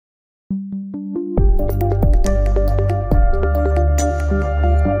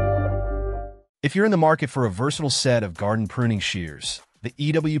If you're in the market for a versatile set of garden pruning shears, the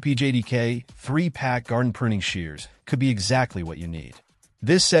EWPJDK 3-pack garden pruning shears could be exactly what you need.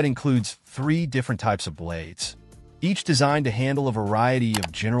 This set includes 3 different types of blades, each designed to handle a variety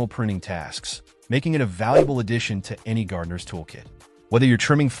of general pruning tasks, making it a valuable addition to any gardener's toolkit. Whether you're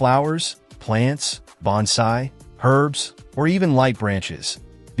trimming flowers, plants, bonsai, herbs, or even light branches,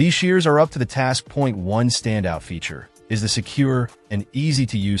 these shears are up to the task. One standout feature is the secure and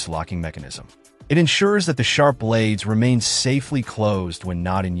easy-to-use locking mechanism. It ensures that the sharp blades remain safely closed when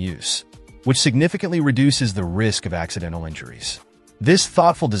not in use, which significantly reduces the risk of accidental injuries. This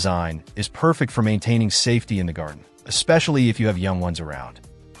thoughtful design is perfect for maintaining safety in the garden, especially if you have young ones around.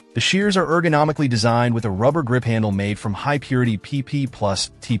 The shears are ergonomically designed with a rubber grip handle made from high-purity PP plus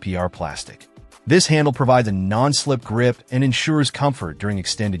TPR plastic. This handle provides a non-slip grip and ensures comfort during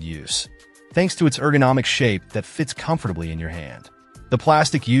extended use, thanks to its ergonomic shape that fits comfortably in your hand. The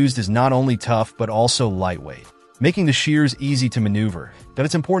plastic used is not only tough but also lightweight, making the shears easy to maneuver. But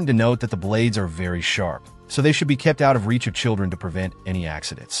it's important to note that the blades are very sharp, so they should be kept out of reach of children to prevent any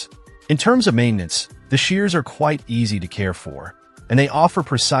accidents. In terms of maintenance, the shears are quite easy to care for, and they offer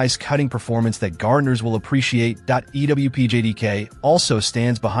precise cutting performance that gardeners will appreciate. EWPJDK also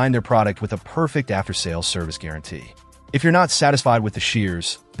stands behind their product with a perfect after-sales service guarantee. If you're not satisfied with the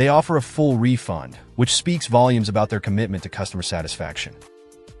shears, they offer a full refund, which speaks volumes about their commitment to customer satisfaction.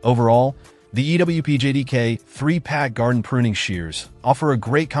 Overall, the EWPJDK 3-pack garden pruning shears offer a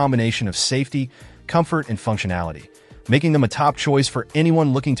great combination of safety, comfort, and functionality, making them a top choice for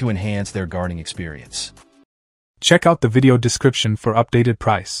anyone looking to enhance their gardening experience. Check out the video description for updated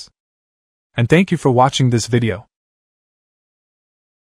price. And thank you for watching this video.